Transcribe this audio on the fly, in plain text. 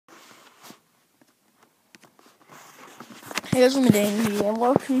Hey guys, I'm Dan here, and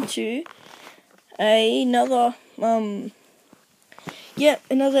welcome to another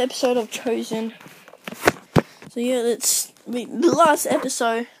episode of Chosen. So the last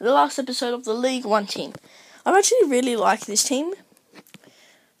episode of the League One team. I actually really like this team.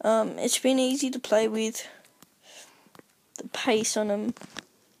 It's been easy to play with. The pace on them.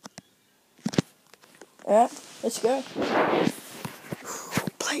 Alright, let's go.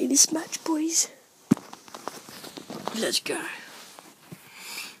 Play this match, boys. Let's go.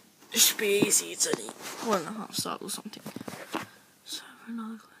 It should be easy. It's only 1.5 stars or something. So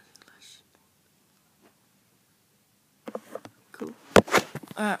another class. Cool.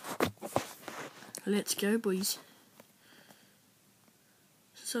 Alright. Let's go, boys.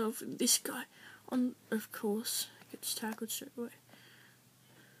 So this guy, of course, gets tackled straight away.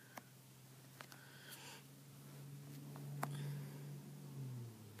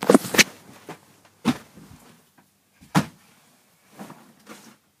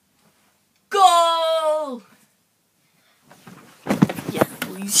 Goal! Yeah,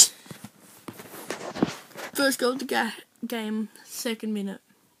 boys. First goal of the game, second minute.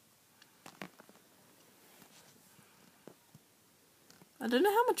 I don't know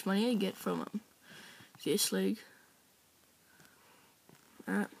how much money I get from this league.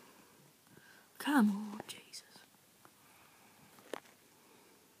 Alright. Come on, Jesus.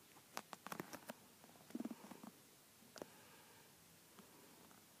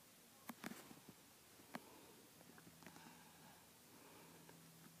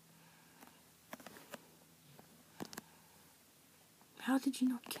 How did you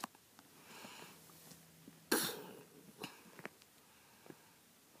not get...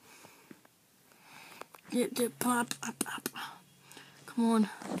 Up. Come on.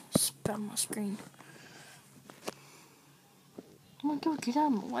 Spam my screen. Oh my god, get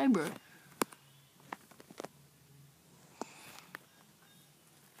out of my way, bro.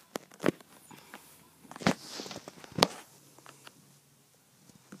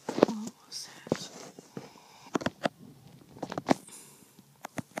 What was that?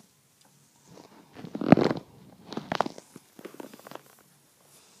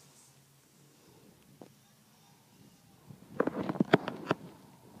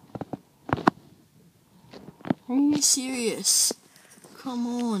 Are you serious? Come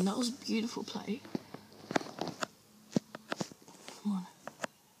on, that was a beautiful play. Come on.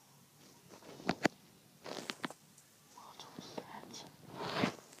 What was that?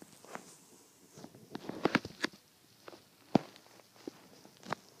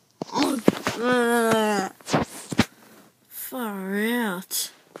 Oh, far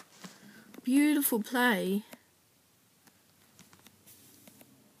out. Beautiful play.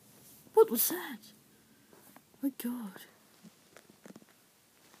 What was that? Oh my god.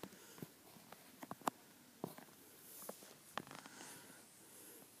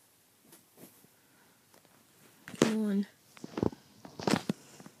 Come on.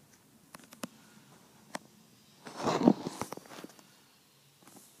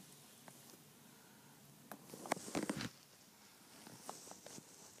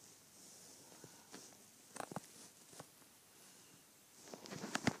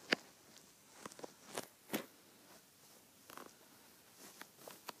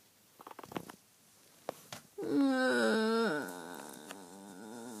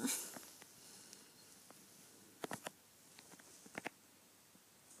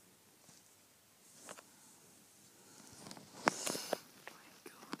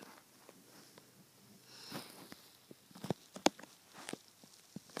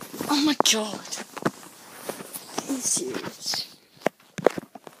 Oh my god. Are you serious?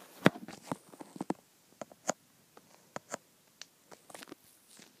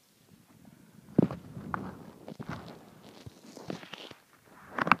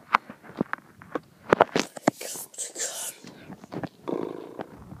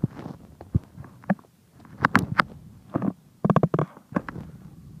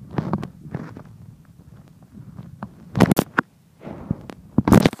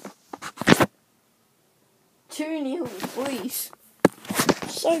 Two nil, boys.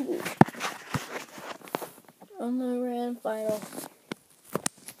 So good. On the round final.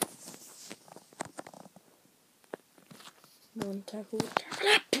 One tackle.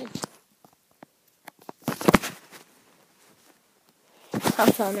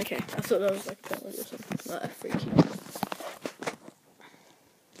 Half time, okay. I thought that was like a penalty or something. Not a free kick.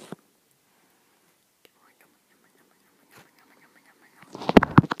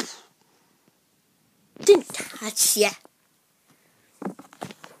 Didn't catch ya.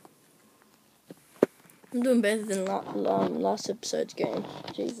 I'm doing better than last episode's game.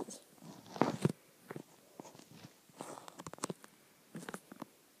 Jesus.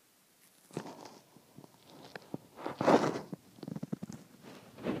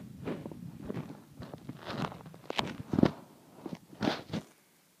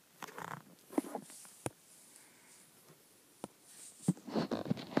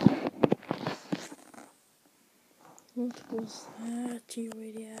 What was that, you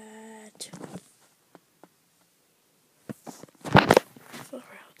idiot? Far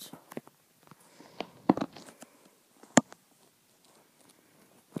out.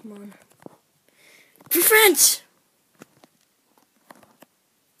 Come on. Prevent!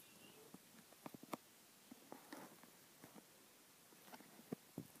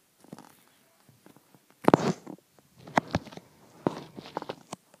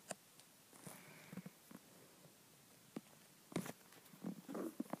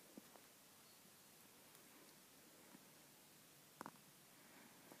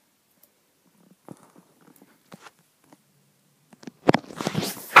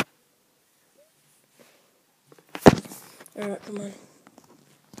 Alright, come on.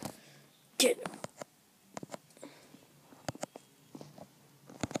 Get him.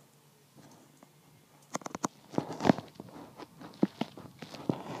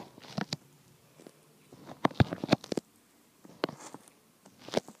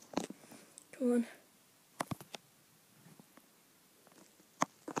 Come on.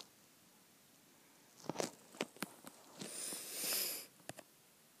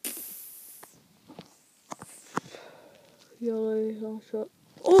 Yellow, long shot.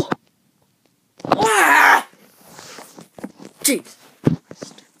 Oh! Ah! Jeez.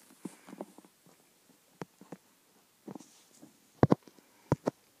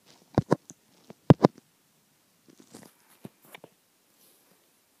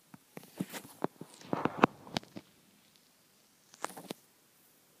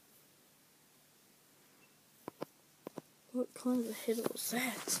 What kind of a header was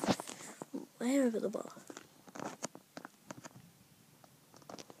that? Way over the bar.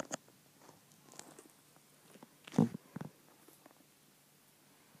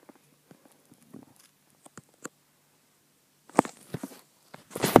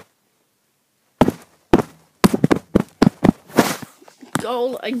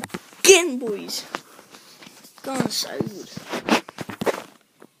 Goal again, boys. Gone so good.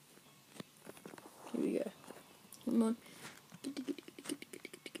 Here we go. Come on.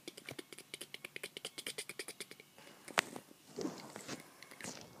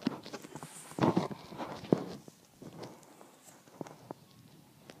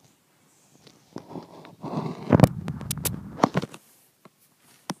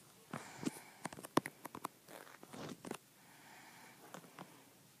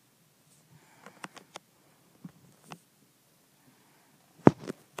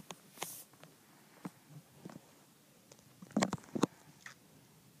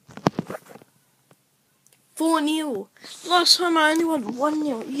 Four 0. Last time I only won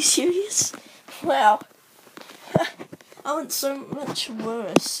 1-0. Are you serious? Wow. I went so much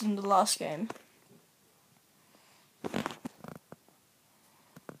worse in the last game.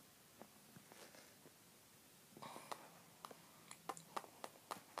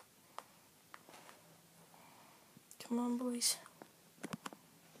 Come on, boys.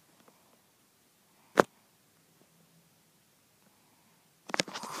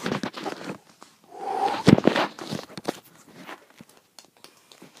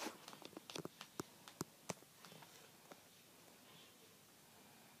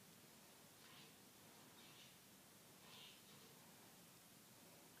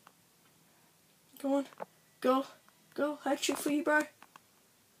 Come on. Go. Go. Hat-trick for you, bro.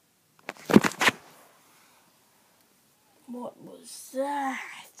 What was that?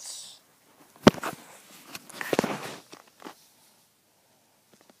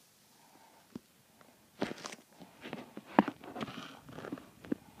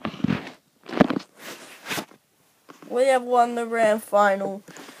 We have won the grand final.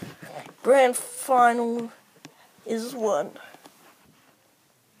 Grand final is won.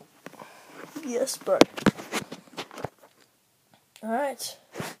 Yes, bro. Alright.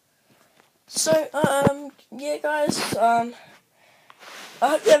 So, yeah, guys, I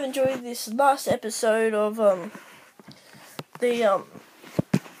hope you have enjoyed this last episode of,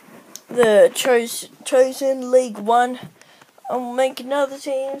 the Chosen League 1. I'll make another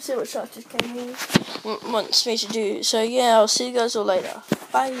team, see what Shark just came in, wants me to do. So, yeah, I'll see you guys all later.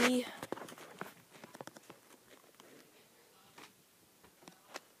 Bye.